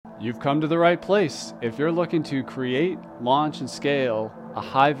You've come to the right place if you're looking to create, launch, and scale a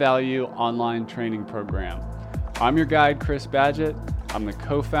high-value online training program. I'm your guide, Chris Badgett. I'm the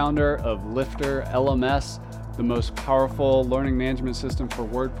co-founder of Lifter LMS, the most powerful learning management system for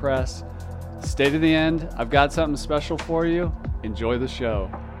WordPress. Stay to the end. I've got something special for you. Enjoy the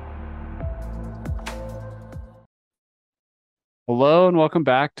show. Hello and welcome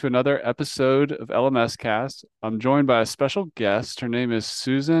back to another episode of LMS Cast. I'm joined by a special guest. Her name is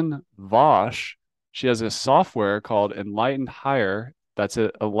Susan Vosh. She has a software called Enlightened Hire. That's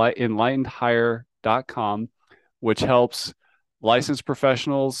at enlightenedhire.com, which helps licensed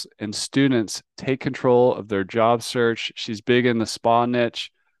professionals and students take control of their job search. She's big in the spa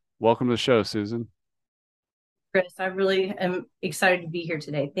niche. Welcome to the show, Susan. Chris, I really am excited to be here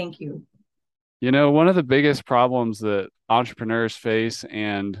today. Thank you. You know, one of the biggest problems that entrepreneurs face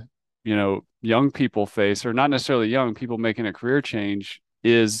and, young people face, or not necessarily young people making a career change,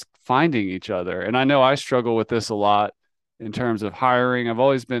 is finding each other. And I know I struggle with this a lot in terms of hiring. I've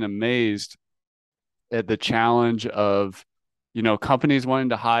always been amazed at the challenge of, companies wanting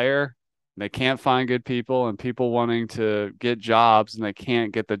to hire, and they can't find good people, and people wanting to get jobs and they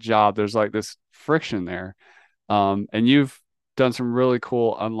can't get the job. There's like this friction there. And you've done some really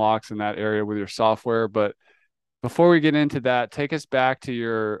cool unlocks in that area with your software. But before we get into that, take us back to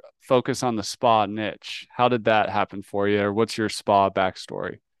your focus on the spa niche. How did that happen for you? Or what's your spa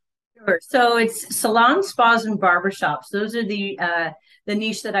backstory? Sure. So it's salons, spas, and barbershops. Those are the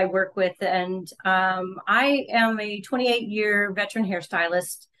niche that I work with. And I am a 28-year veteran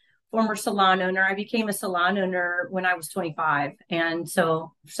hairstylist, former salon owner. I became a salon owner when I was 25, and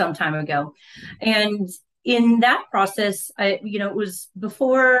so some time ago. And in that process, it was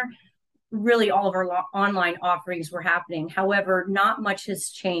before really all of our online offerings were happening. However, not much has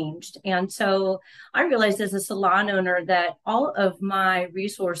changed. And so I realized as a salon owner that all of my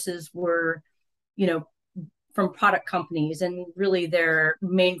resources were, from product companies, and really their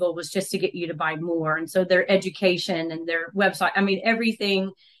main goal was just to get you to buy more. And so their education and their website,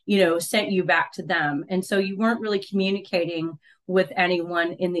 everything, sent you back to them. And so you weren't really communicating with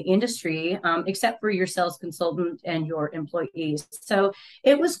anyone in the industry, except for your sales consultant and your employees. So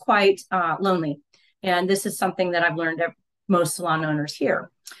it was quite lonely. And this is something that I've learned that most salon owners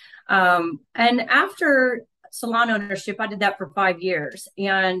hear. And after salon ownership, I did that for 5 years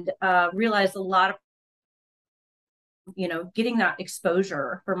and realized a lot of getting that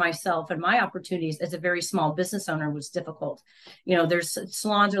exposure for myself and my opportunities as a very small business owner was difficult. There's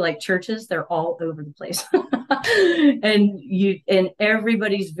salons are like churches, they're all over the place. and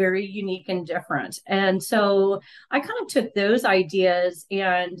everybody's very unique and different. And so I kind of took those ideas,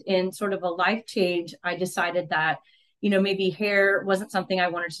 and in sort of a life change, I decided that, maybe hair wasn't something I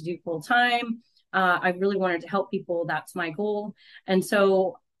wanted to do full time. I really wanted to help people. That's my goal. And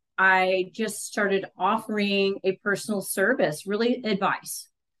so I just started offering a personal service, really advice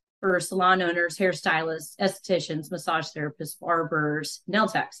for salon owners, hairstylists, estheticians, massage therapists, barbers, nail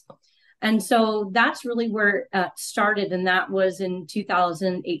techs. And so that's really where it started. And that was in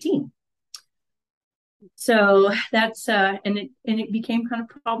 2018. So that's, and it became kind of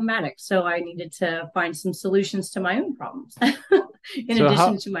problematic. So I needed to find some solutions to my own problems in So addition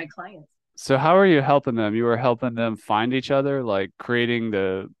how to my clients. so how are you helping them? You were helping them find each other, like creating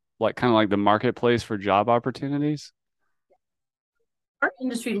the kind of like the marketplace for job opportunities? Our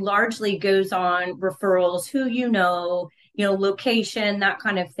industry largely goes on referrals, who location, that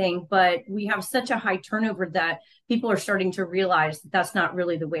kind of thing. But we have such a high turnover that people are starting to realize that that's not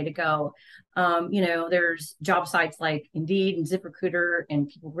really the way to go. There's job sites like Indeed and ZipRecruiter, and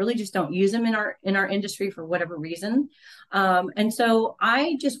people really just don't use them in our industry for whatever reason. And so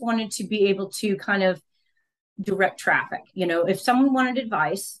I just wanted to be able to kind of direct traffic. If someone wanted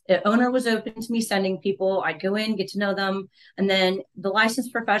advice, the owner was open to me sending people. I'd go in, get to know them. And then the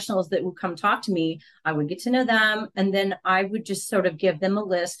licensed professionals that would come talk to me, I would get to know them. And then I would just sort of give them a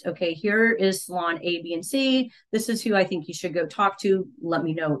list. Okay, here is salon A, B, and C. This is who I think you should go talk to. Let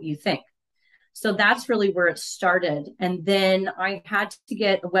me know what you think. So that's really where it started. And then I had to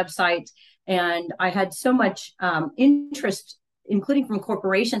get a website, and I had so much interest, including from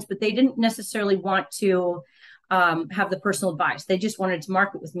corporations, but they didn't necessarily want to have the personal advice. They just wanted to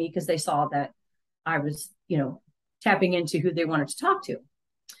market with me because they saw that I was, tapping into who they wanted to talk to.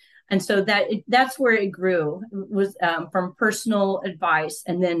 And so that's where it grew, was from personal advice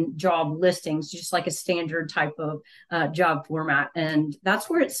and then job listings, just like a standard type of job format. And that's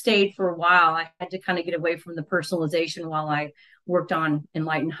where it stayed for a while. I had to kind of get away from the personalization while I worked on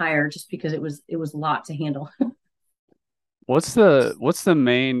Enlightened Hire, just because it was a lot to handle. What's the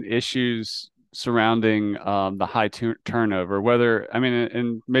main issues surrounding the high turnover? Whether, I mean,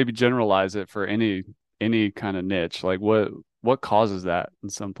 and maybe generalize it for any kind of niche. Like what causes that in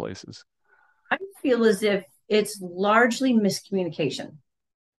some places? I feel as if it's largely miscommunication.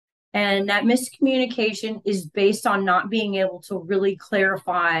 And that miscommunication is based on not being able to really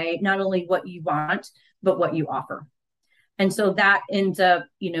clarify not only what you want, but what you offer. And so that ends up,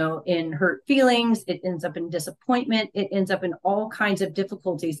 in hurt feelings. It ends up in disappointment. It ends up in all kinds of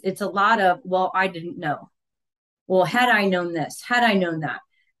difficulties. It's a lot of, well, I didn't know. Well, had I known this, had I known that.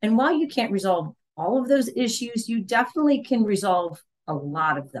 And while you can't resolve all of those issues, you definitely can resolve a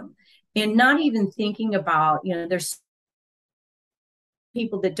lot of them. And not even thinking about, there's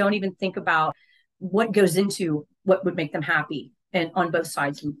people that don't even think about what goes into what would make them happy and on both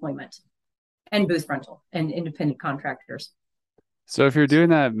sides of employment and booth rental and independent contractors. So if you're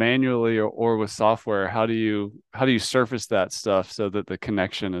doing that manually or with software, how do you surface that stuff so that the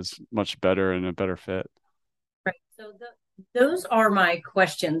connection is much better and a better fit? Right. So those are my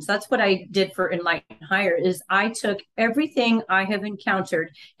questions. That's what I did for Enlightened Hire is I took everything I have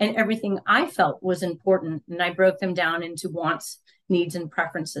encountered and everything I felt was important, and I broke them down into wants, needs, and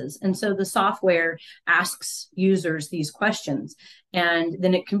preferences. And so the software asks users these questions, and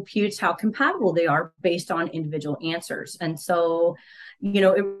then it computes how compatible they are based on individual answers. And so,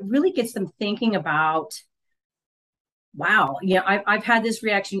 it really gets them thinking about, wow, I've had this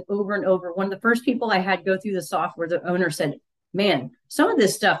reaction over and over. One of the first people I had go through the software, the owner said, man, some of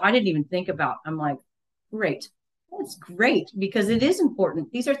this stuff I didn't even think about. I'm like, great. That's great because it is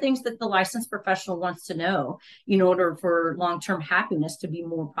important. These are things that the licensed professional wants to know in order for long-term happiness to be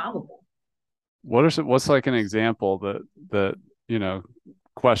more probable. What's like an example that, you know,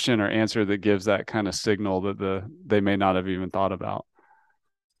 question or answer that gives that kind of signal that they may not have even thought about?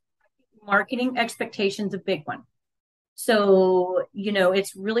 Marketing expectations, a big one. So,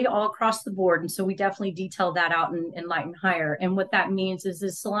 it's really all across the board. And so we definitely detail that out in Enlighten Hire. And what that means is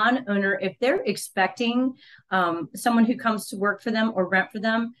the salon owner, if they're expecting someone who comes to work for them or rent for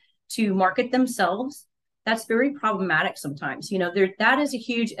them to market themselves, that's very problematic sometimes. That is a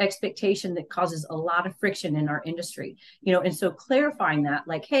huge expectation that causes a lot of friction in our industry. And so clarifying that,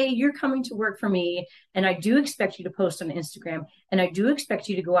 like, hey, you're coming to work for me, and I do expect you to post on Instagram, and I do expect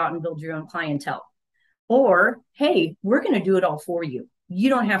you to go out and build your own clientele. Or, hey, we're going to do it all for you. You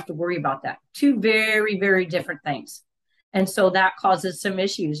don't have to worry about that. Two very, very different things. And so that causes some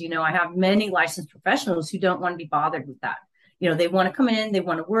issues. I have many licensed professionals who don't want to be bothered with that. They want to come in, they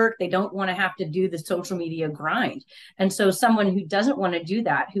want to work, they don't want to have to do the social media grind. And so someone who doesn't want to do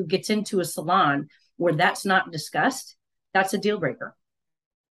that, who gets into a salon where that's not discussed, that's a deal breaker.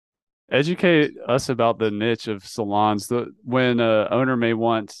 Educate us about the niche of salons. When a owner may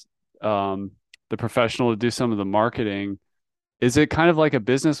want um, the professional to do some of the marketing, is it kind of like a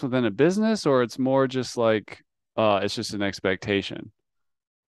business within a business, or it's more just like it's just an expectation?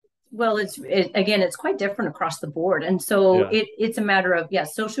 Well, again, it's quite different across the board. And so Yeah. it's a matter of,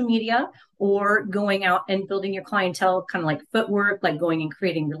 yes, social media or going out and building your clientele, kind of like footwork, like going and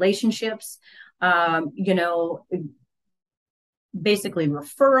creating relationships, um, you know, basically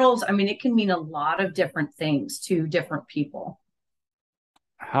referrals. I mean, it can mean a lot of different things to different people.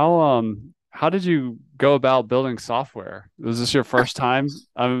 How did you go about building software? Was this your first time?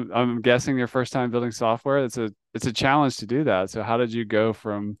 I'm guessing your first time building software. It's a challenge to do that. So how did you go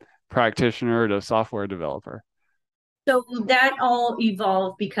from practitioner to software developer? So that all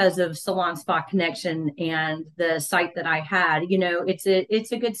evolved because of Salon Spa Connection and the site that I had.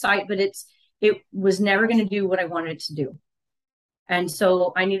 It's a good site, but it was never going to do what I wanted it to do. And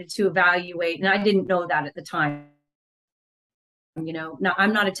so I needed to evaluate, and I didn't know that at the time. Now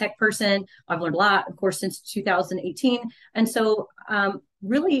I'm not a tech person. I've learned a lot, of course, since 2018. And so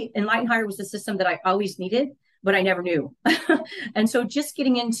really Enlighten Hire was the system that I always needed, but I never knew. And so just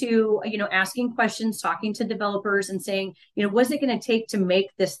getting into, asking questions, talking to developers and saying, what's it going to take to make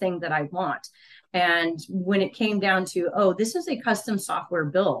this thing that I want? And when it came down to, oh, this is a custom software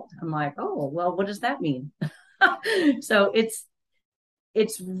build, I'm like, oh, well, what does that mean? So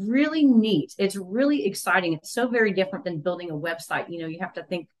it's really neat. It's really exciting. It's so very different than building a website. You have to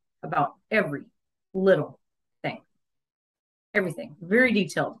think about every little thing, everything, very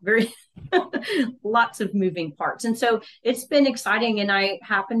detailed, very lots of moving parts. And so it's been exciting. And I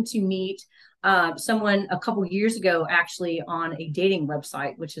happened to meet someone a couple years ago, actually, on a dating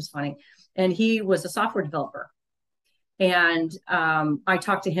website, which is funny. And he was a software developer. And I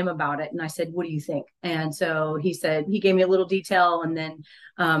talked to him about it and I said, what do you think? And so he said, he gave me a little detail and then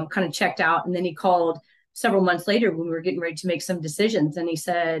kind of checked out. And then he called several months later when we were getting ready to make some decisions, and he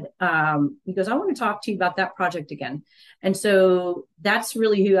said, he goes, I want to talk to you about that project again. And so that's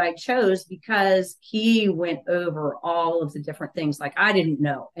really who I chose, because he went over all of the different things like I didn't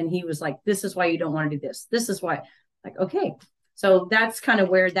know. And he was like, this is why you don't want to do this. This is why. Like, okay. So that's kind of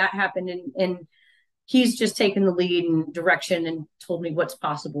where that happened. And he's just taken the lead and direction and told me what's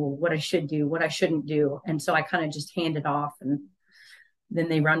possible, what I should do, what I shouldn't do. And so I kind of just hand it off, and then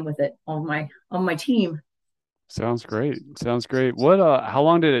they run with it on my team. Sounds great. Sounds great. What how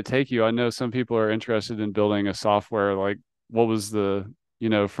long did it take you? I know some people are interested in building a software. Like what was the,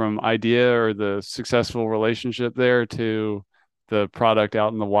 from idea or the successful relationship there to the product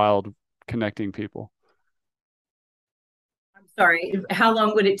out in the wild connecting people? I'm sorry. How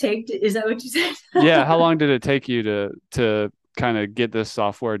long would it take? Is that what you said? Yeah, how long did it take you to kind of get this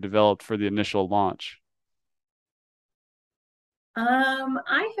software developed for the initial launch?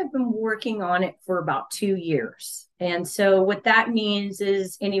 I have been working on it for about 2 years. And so what that means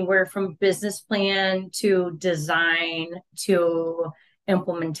is anywhere from business plan to design to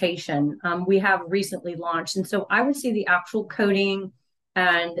implementation. We have recently launched. And so I would say the actual coding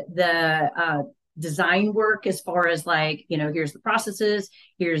and the design work, as far as like, here's the processes,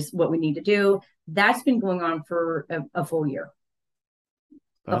 here's what we need to do. That's been going on for a full year.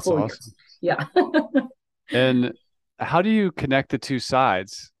 A That's full year. awesome. Yeah. And how do you connect the two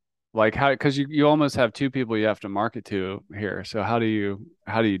sides? Like how, because you almost have two people you have to market to here. So how do you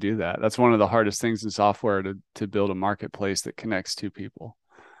do that? That's one of the hardest things in software to build a marketplace that connects two people.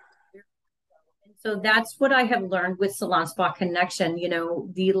 So that's what I have learned with Salon Spa Connection.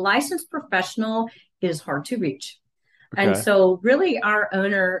 The licensed professional is hard to reach. And Okay. so, really, our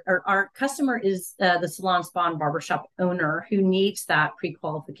owner or our customer is the salon, spa, and barbershop owner who needs that pre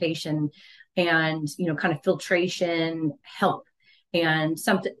qualification and, kind of filtration help and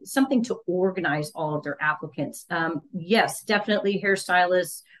something to organize all of their applicants. Yes, definitely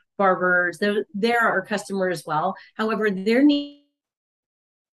hairstylists, barbers, they're our customer as well. However, their needs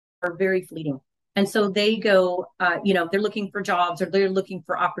are very fleeting. And so they go, they're looking for jobs or they're looking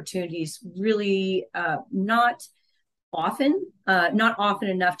for opportunities, really not often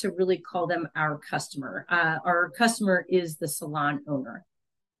enough to really call them our customer. Our customer is the salon owner.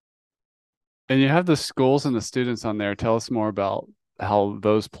 And you have the schools and the students on there. Tell us more about how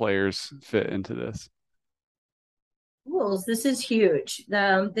those players fit into this. Schools, this is huge.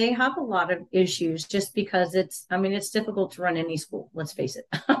 They have a lot of issues just because it's difficult to run any school, let's face it.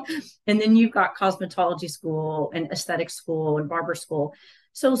 And then you've got cosmetology school and aesthetic school and barber school.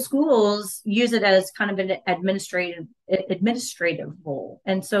 So schools use it as kind of an administrative role.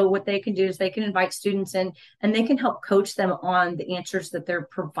 And so what they can do is they can invite students in and they can help coach them on the answers that they're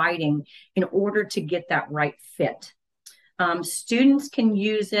providing in order to get that right fit. Students can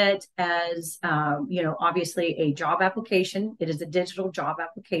use it as, obviously a job application. It is a digital job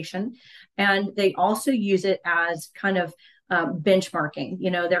application. And they also use it as kind of benchmarking.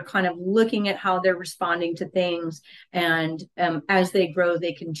 They're kind of looking at how they're responding to things. And as they grow,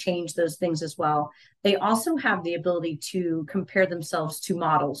 they can change those things as well. They also have the ability to compare themselves to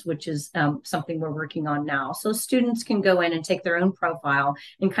models, which is something we're working on now. So students can go in and take their own profile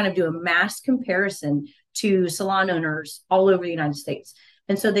and kind of do a mass comparison to salon owners all over the United States.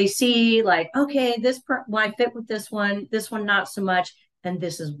 And so they see like, okay, when I fit with this one not so much, and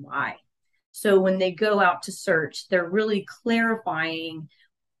this is why. So when they go out to search, they're really clarifying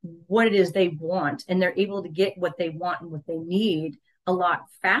what it is they want, and they're able to get what they want and what they need a lot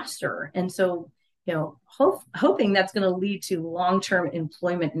faster. And so, hoping that's going to lead to long-term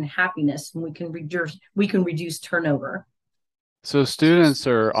employment and happiness, and we can reduce turnover. So students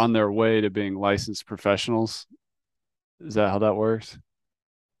are on their way to being licensed professionals. Is that how that works?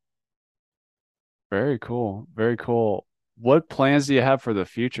 Very cool. Very cool. What plans do you have for the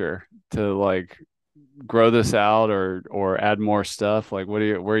future to like grow this out or add more stuff? Like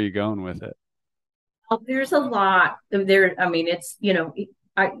where are you going with it? There's a lot there. I mean,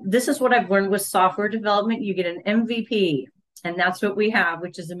 this is what I've learned with software development. You get an MVP, and that's what we have,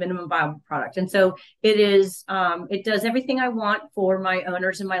 which is a minimum viable product. And so it does everything I want for my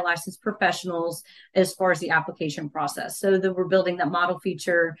owners and my licensed professionals as far as the application process. So that we're building that model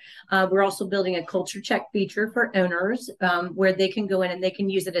feature. We're also building a culture check feature for owners where they can go in and they can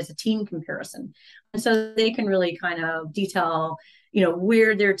use it as a team comparison. And so they can really kind of detail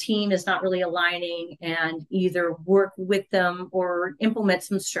where their team is not really aligning and either work with them or implement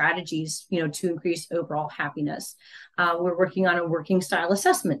some strategies, to increase overall happiness. We're working on a working style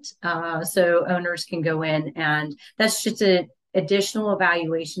assessment. So owners can go in and that's just an additional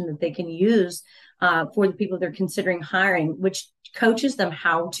evaluation that they can use for the people they're considering hiring, which coaches them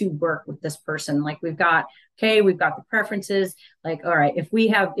how to work with this person. Like we've got the preferences. Like, all right, if we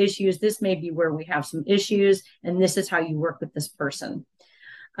have issues, this may be where we have some issues, and this is how you work with this person.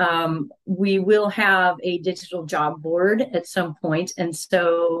 We will have a digital job board at some point, and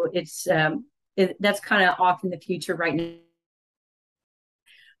so that's kind of off in the future right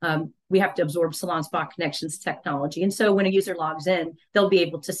now. We have to absorb Salon Spa Connections technology. And so when a user logs in, they'll be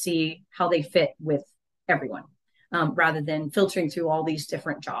able to see how they fit with everyone, rather than filtering through all these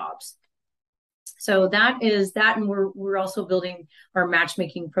different jobs. So that is that. And we're also building our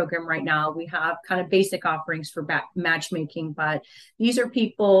matchmaking program right now. We have kind of basic offerings for matchmaking, but these are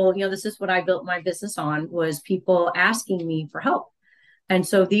people, this is what I built my business on, was people asking me for help. And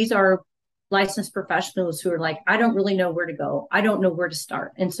so these are licensed professionals who are like, I don't really know where to go. I don't know where to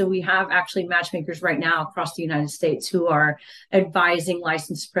start. And so we have actually matchmakers right now across the United States who are advising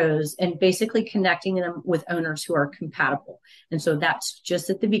licensed pros and basically connecting them with owners who are compatible. And so that's just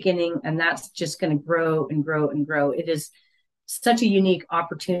at the beginning, and that's just going to grow and grow and grow. It is such a unique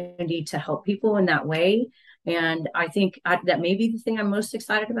opportunity to help people in that way. And I think that may be the thing I'm most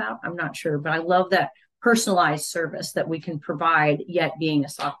excited about. I'm not sure, but I love that personalized service that we can provide, yet being a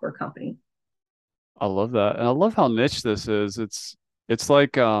software company. I love that. And I love how niche this is. It's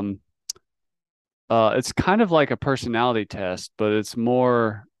like it's kind of like a personality test, but it's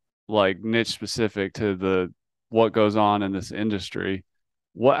more like niche specific to the what goes on in this industry.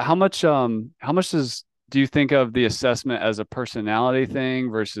 How much do you think of the assessment as a personality thing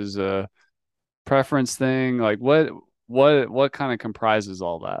versus a preference thing? Like what kind of comprises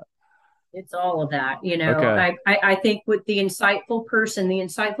all that? It's all of that. Okay. I think with the insightful person, the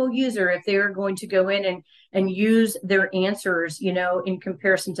insightful user, if they're going to go in and use their answers, in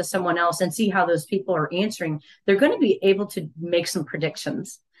comparison to someone else and see how those people are answering, they're going to be able to make some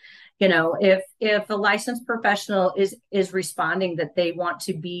predictions. If a licensed professional is responding that they want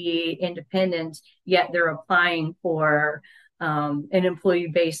to be independent, yet they're applying for an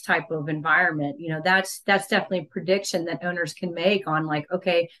employee-based type of environment, that's definitely a prediction that owners can make on, like,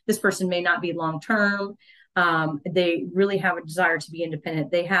 okay, this person may not be long-term. They really have a desire to be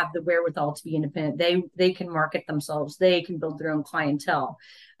independent. They have the wherewithal to be independent. They can market themselves. They can build their own clientele.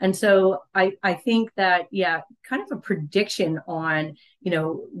 And so I think that, yeah, kind of a prediction on,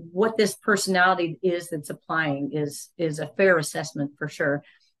 what this personality is that's applying is a fair assessment for sure.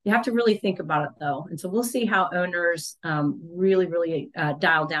 You have to really think about it though. And so we'll see how owners really, really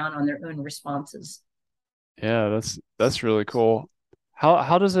dial down on their own responses. Yeah, that's really cool.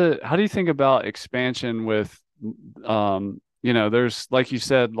 How do you think about expansion with there's like you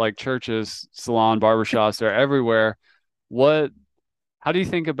said, like churches, salon, barbershops, they're everywhere. What How do you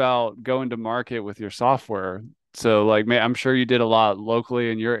think about going to market with your software? So like I'm sure you did a lot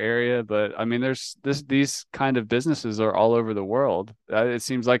locally in your area, but I mean these kind of businesses are all over the world. It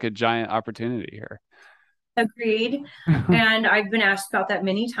seems like a giant opportunity here. Agreed. And I've been asked about that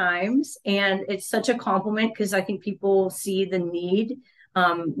many times. And it's such a compliment because I think people see the need,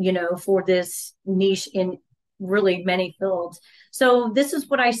 for this niche in really many fields. So this is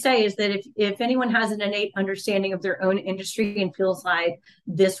what I say is that if anyone has an innate understanding of their own industry and feels like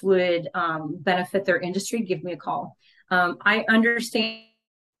this would benefit their industry, give me a call. I understand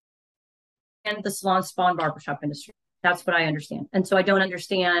the salon, spa, and barbershop industry. That's what I understand. And so I don't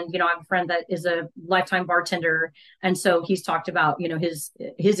understand, I have a friend that is a lifetime bartender. And so he's talked about,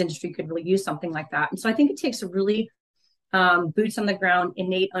 his industry could really use something like that. And so I think it takes a really boots on the ground,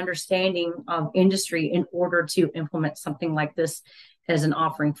 innate understanding of industry in order to implement something like this as an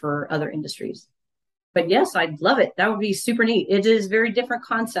offering for other industries. But yes, I'd love it. That would be super neat. It is a very different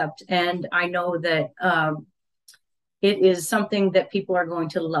concept. And I know that it is something that people are going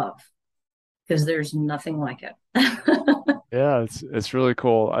to love because there's nothing like it. Yeah, it's really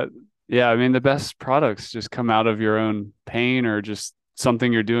cool. Yeah, I mean the best products just come out of your own pain or just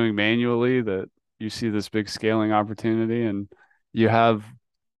something you're doing manually that you see this big scaling opportunity and you have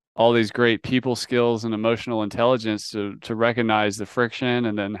all these great people skills and emotional intelligence to recognize the friction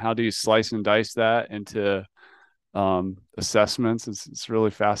and then how do you slice and dice that into assessments. It's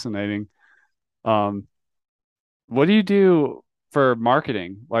really fascinating. Um, what do you do for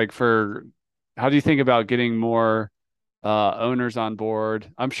marketing? Like for how do you think about getting more owners on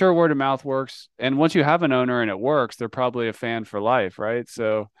board? I'm sure word of mouth works. And once you have an owner and it works, they're probably a fan for life, right?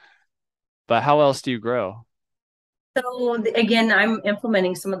 So, but how else do you grow? So again, I'm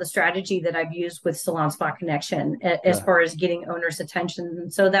implementing some of the strategy that I've used with Salon Spa Connection as Okay. far as getting owners' attention.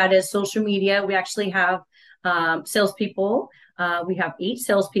 So that is social media. We actually have salespeople. We have 8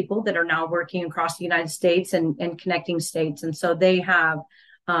 salespeople that are now working across the United States and connecting states. And so they have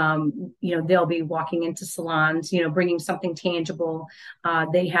They'll be walking into salons, bringing something tangible.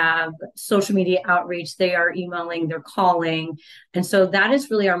 They have social media outreach. They are emailing, they're calling. And so that is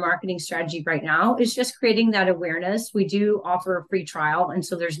really our marketing strategy right now, is just creating that awareness. We do offer a free trial. And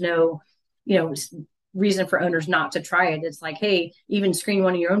so there's no, you know, reason for owners not to try it. It's like, hey, even screen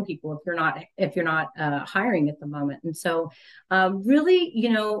one of your own people if you're not hiring at the moment. And so really,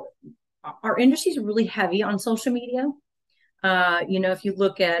 our industry is really heavy on social media. If you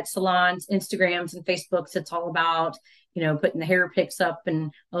look at salons, Instagrams, and Facebooks, it's all about, putting the hair pics up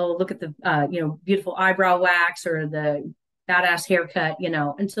and, oh, look at the, beautiful eyebrow wax or the badass haircut,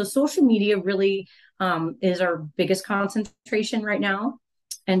 And so social media really is our biggest concentration right now.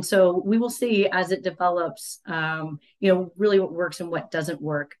 And so we will see as it develops, really what works and what doesn't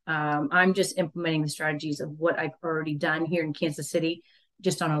work. I'm just implementing the strategies of what I've already done here in Kansas City,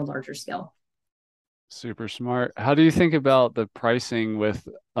 just on a larger scale. Super smart. How do you think about the pricing with,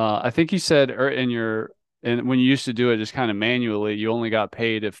 I think you said and when you used to do it just kind of manually, you only got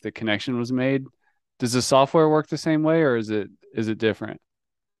paid if the connection was made. Does the software work the same way, or is it different?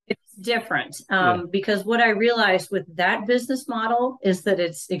 It's different Yeah. because what I realized with that business model is that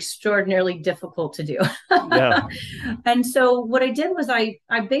it's extraordinarily difficult to do. Yeah. And so what I did was I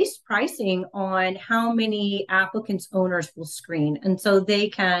based pricing on how many applicants owners will screen. And so they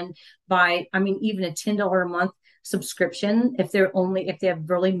can buy, I mean, even a $10 a month subscription if they have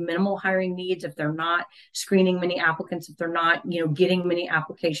really minimal hiring needs, if they're not screening many applicants, if they're not getting many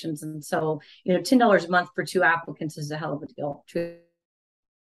applications. And so $10 a month for two applicants is a hell of a deal, truthfully.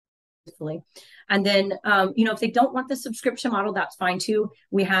 And then, if they don't want the subscription model, that's fine too.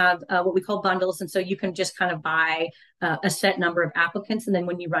 We have what we call bundles. And so you can just kind of buy a set number of applicants. And then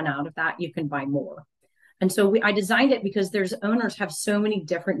when you run out of that, you can buy more. And so I designed it because there's owners have so many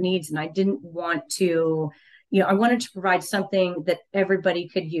different needs. And I didn't want to, I wanted to provide something that everybody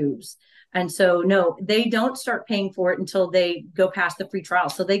could use. And so, no, they don't start paying for it until they go past the free trial.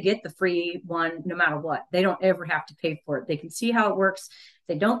 So they get the free one no matter what. They don't ever have to pay for it. They can see how it works. If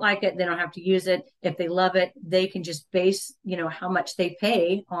they don't like it, they don't have to use it. If they love it, they can just base, how much they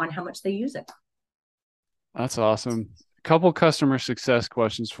pay on how much they use it. That's awesome. A couple customer success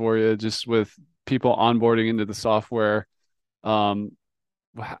questions for you, just with people onboarding into the software. Um,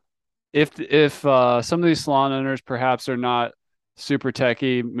 if some of these salon owners perhaps are not super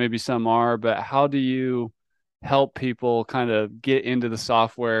techy, maybe some are, but how do you help people kind of get into the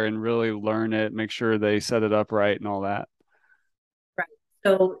software and really learn it, make sure they set it up right and all that? Right.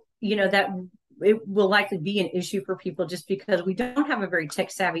 So, that it will likely be an issue for people just because we don't have a very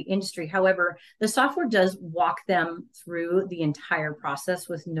tech savvy industry. However, the software does walk them through the entire process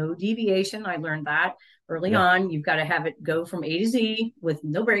with no deviation. I learned that early Yeah. on. You've got to have it go from A to Z with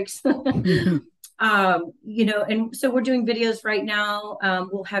no breaks. And so we're doing videos right now.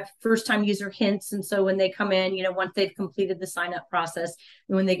 We'll have first time user hints. And so when they come in, once they've completed the sign up process,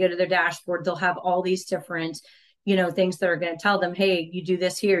 and when they go to their dashboard, they'll have all these different things that are going to tell them, hey, you do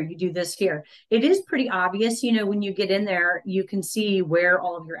this here, you do this here. It is pretty obvious, when you get in there, you can see where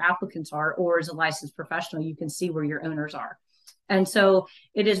all of your applicants are, or as a licensed professional, you can see where your owners are. And so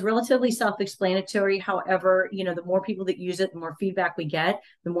it is relatively self-explanatory. However, the more people that use it, the more feedback we get,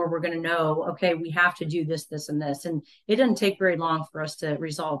 the more we're going to know, okay, we have to do this, this, and this. And it doesn't take very long for us to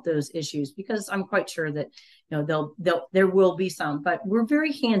resolve those issues, because I'm quite sure that, there will be some, but we're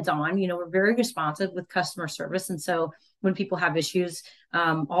very hands-on, we're very responsive with customer service. And so when people have issues,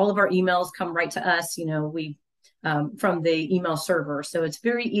 all of our emails come right to us. We from the email server. So it's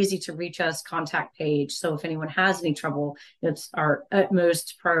very easy to reach us, contact page. So if anyone has any trouble, it's our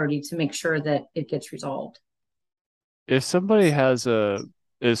utmost priority to make sure that it gets resolved. If somebody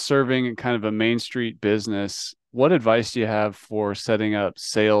is serving kind of a main street business, what advice do you have for setting up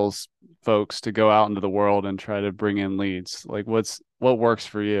sales folks to go out into the world and try to bring in leads? Like what works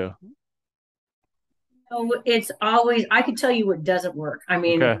for you? So it's always, I could tell you what doesn't work. I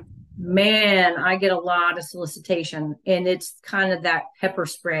Okay. mean, man, I get a lot of solicitation, and it's kind of that pepper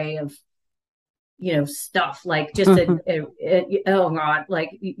spray of, stuff like just oh God, like,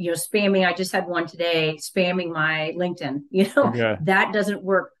 spamming. I just had one today spamming my LinkedIn, Okay. that doesn't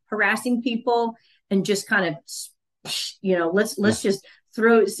work. Harassing people and just kind of, Yeah. let's just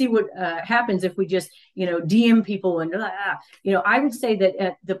see what happens if we just, DM people and, I would say that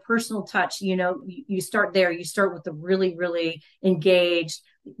at the personal touch, you start there, you start with the really, really engaged,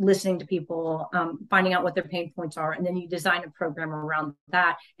 listening to people, finding out what their pain points are. And then you design a program around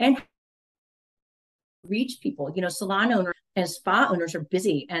that and reach people. Salon owners and spa owners are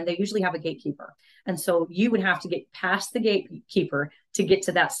busy and they usually have a gatekeeper. And so you would have to get past the gatekeeper to get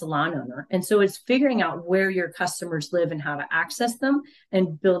to that salon owner. And so it's figuring out where your customers live and how to access them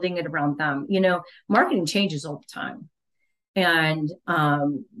and building it around them. Marketing changes all the time. And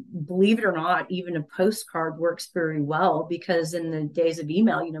believe it or not, even a postcard works very well because in the days of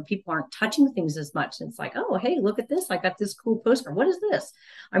email, people aren't touching things as much. It's like, oh, hey, look at this. I got this cool postcard. What is this?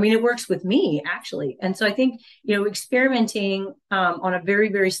 I mean, it works with me actually. And so I think, experimenting on a very,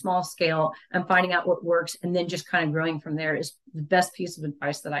 very small scale and finding out what works and then just kind of growing from there is the best piece of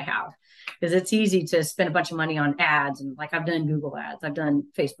advice that I have. Because it's easy to spend a bunch of money on ads. And like I've done Google ads, I've done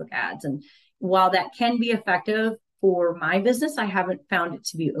Facebook ads. And while that can be effective, for my business, I haven't found it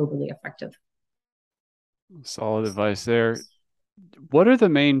to be overly effective. Solid advice there. What are the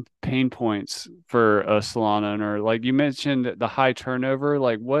main pain points for a salon owner? Like you mentioned the high turnover,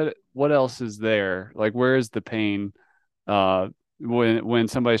 like what else is there? Like where is the pain when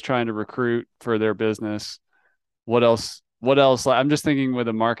somebody's trying to recruit for their business? What else like I'm just thinking with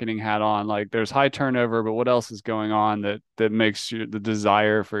a marketing hat on, like there's high turnover, but what else is going on that makes the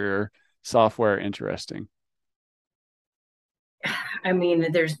desire for your software interesting? I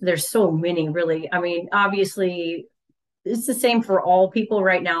mean, there's so many really. I mean, obviously it's the same for all people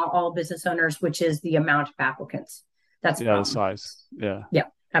right now, all business owners, which is the amount of applicants. That's a Yeah, the problem. size. Yeah. Yeah,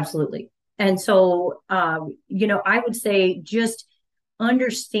 absolutely. And so, I would say just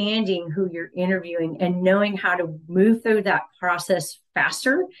understanding who you're interviewing and knowing how to move through that process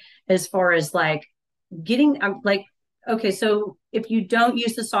faster as far as like getting like okay, so if you don't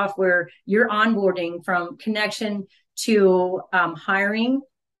use the software, your onboarding from connection to hiring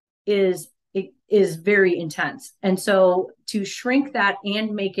is very intense. And so to shrink that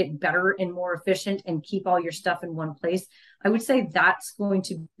and make it better and more efficient and keep all your stuff in one place, I would say that's going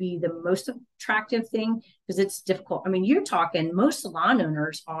to be the most attractive thing because it's difficult. I mean, you're talking most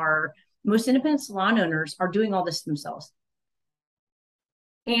independent salon owners are doing all this themselves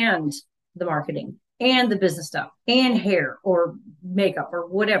and the marketing and the business stuff and hair or makeup or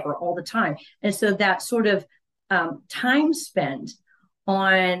whatever all the time. And so that sort of time spent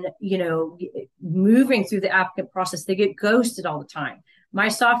on moving through the applicant process, they get ghosted all the time. My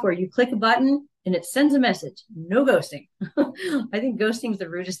software, you click a button and it sends a message, no ghosting. I think ghosting is the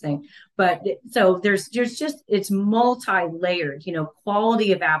rudest thing, but so there's just it's multi-layered,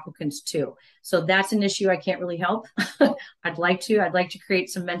 quality of applicants too. So that's an issue I can't really help. I'd like to create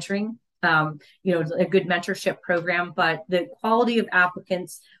some mentoring, a good mentorship program, but the quality of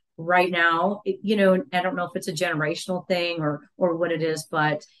applicants right now, I don't know if it's a generational thing or what it is,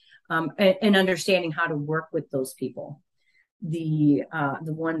 but and understanding how to work with those people, the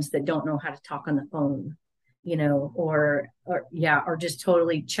ones that don't know how to talk on the phone, or just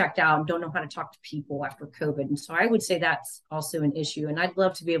totally checked out and don't know how to talk to people after COVID. And so I would say that's also an issue, and I'd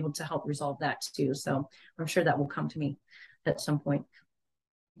love to be able to help resolve that too. So I'm sure that will come to me at some point.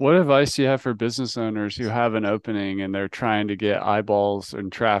 What advice do you have for business owners who have an opening and they're trying to get eyeballs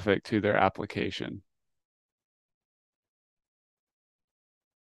and traffic to their application?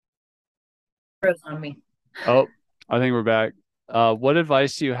 Throws on me. Oh, I think we're back. What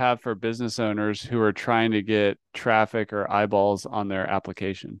advice do you have for business owners who are trying to get traffic or eyeballs on their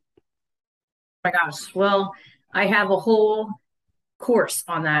application? Oh my gosh. Well, I have a whole course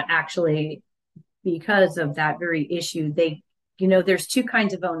on that actually because of that very issue. There's two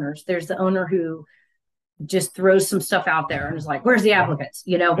kinds of owners. There's the owner who just throws some stuff out there and is like, "Where's the applicants?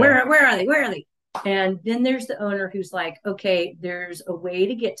 Yeah. Where are they? Where are they?" And then there's the owner who's like, "Okay, there's a way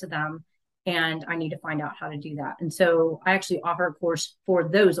to get to them, and I need to find out how to do that." And so I actually offer a course for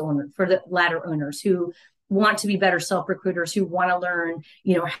those owners, for the latter owners who want to be better self recruiters, who want to learn,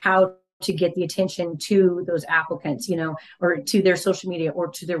 how to get the attention to those applicants, or to their social media or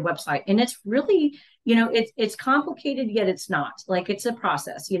to their website. And it's really, it's complicated, yet it's not. Like it's a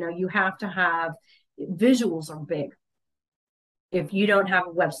process. You have to have visuals are big. If you don't have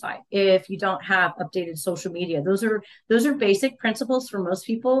a website, if you don't have updated social media, those are basic principles for most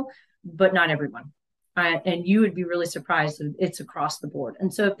people, but not everyone. And you would be really surprised if it's across the board.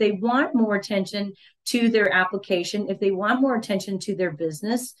 And so if they want more attention to their application, if they want more attention to their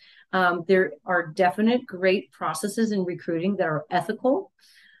business, there are definite great processes in recruiting that are ethical,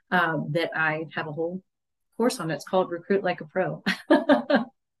 that I have a whole course on. It's called Recruit Like a Pro.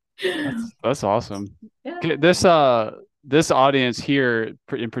 That's awesome. Yeah. Okay, this audience here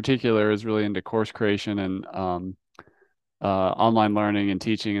in particular is really into course creation and online learning and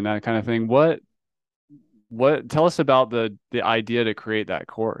teaching and that kind of thing. What tell us about the idea to create that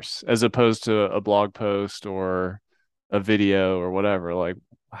course as opposed to a blog post or a video or whatever. Like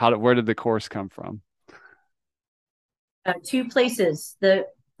where did the course come from? Two places. The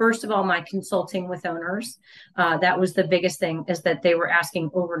first of all, my consulting with owners. That was the biggest thing, is that they were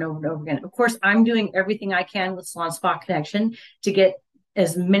asking over and over and over again. Of course, I'm doing everything I can with Salon Spot Connection to get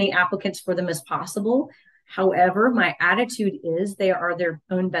as many applicants for them as possible. However, my attitude is they are their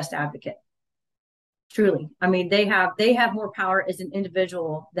own best advocate. Truly. I mean, they have more power as an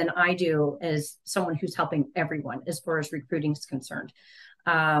individual than I do as someone who's helping everyone as far as recruiting is concerned.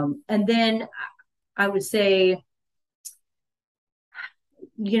 And then I would say,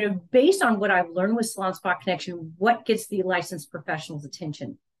 based on what I've learned with Salon Spot Connection, what gets the licensed professionals'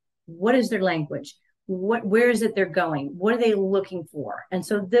 attention? What is their language? Where is it they're going? What are they looking for? And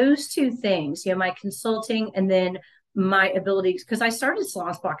so those two things, my consulting and then my abilities, because I started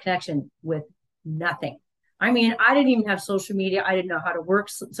Salon Spot Connection with nothing. I mean, I didn't even have social media. I didn't know how to work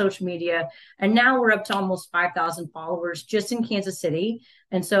social media. And now we're up to almost 5,000 followers just in Kansas City.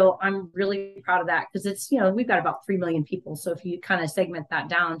 And so I'm really proud of that, because it's, we've got about 3 million people. So if you kind of segment that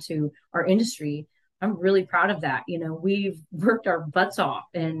down to our industry, I'm really proud of that. We've worked our butts off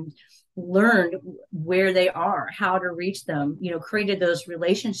and learned where they are, how to reach them, created those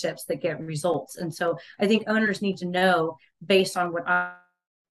relationships that get results. And so I think owners need to know, based on what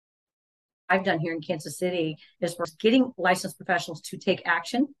I've done here in Kansas City, is for getting licensed professionals to take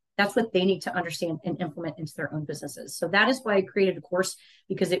action. That's what they need to understand and implement into their own businesses. So that is why I created a course,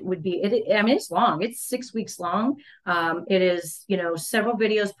 because it would be, I mean, it's long. It's 6 weeks long. It is, several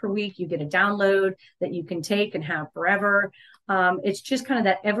videos per week. You get a download that you can take and have forever. It's just kind of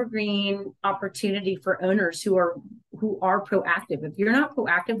that evergreen opportunity for owners who are proactive. If you're not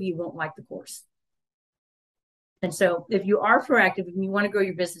proactive, you won't like the course. And so if you are proactive and you want to grow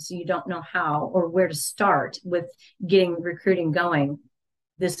your business and you don't know how or where to start with getting recruiting going,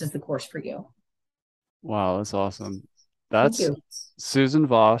 this is the course for you. Wow, that's awesome. Thank That's you. Susan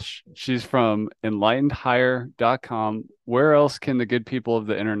Vosh. She's from enlightenedhire.com. Where else can the good people of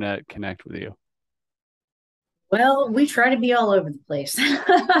the internet connect with you? Well, we try to be all over the place.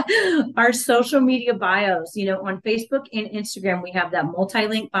 Our social media bios, on Facebook and Instagram, we have that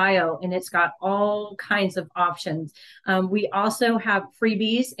multi-link bio, and it's got all kinds of options. We also have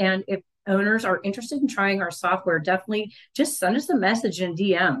freebies, and if owners are interested in trying our software, definitely just send us a message in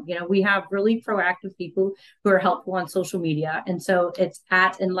DM. We have really proactive people who are helpful on social media. And so it's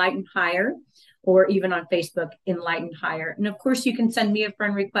at Enlightened Hire, or even on Facebook, Enlightened Hire. And of course, you can send me a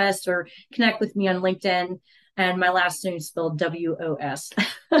friend request or connect with me on LinkedIn. And my last name is spelled WOS.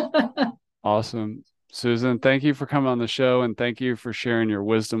 Awesome. Susan, thank you for coming on the show, and thank you for sharing your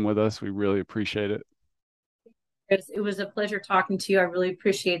wisdom with us. We really appreciate it. It was a pleasure talking to you. I really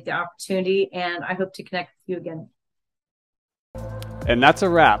appreciate the opportunity, and I hope to connect with you again. And that's a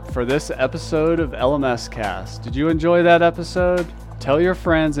wrap for this episode of LMS Cast. Did you enjoy that episode? Tell your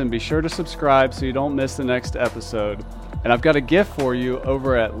friends and be sure to subscribe so you don't miss the next episode. And I've got a gift for you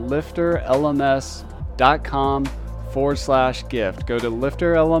over at lifterlms.com/gift. Go to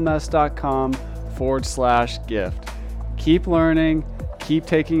lifterlms.com/gift. Keep learning, keep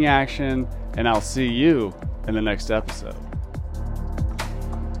taking action, and I'll see you in the next episode.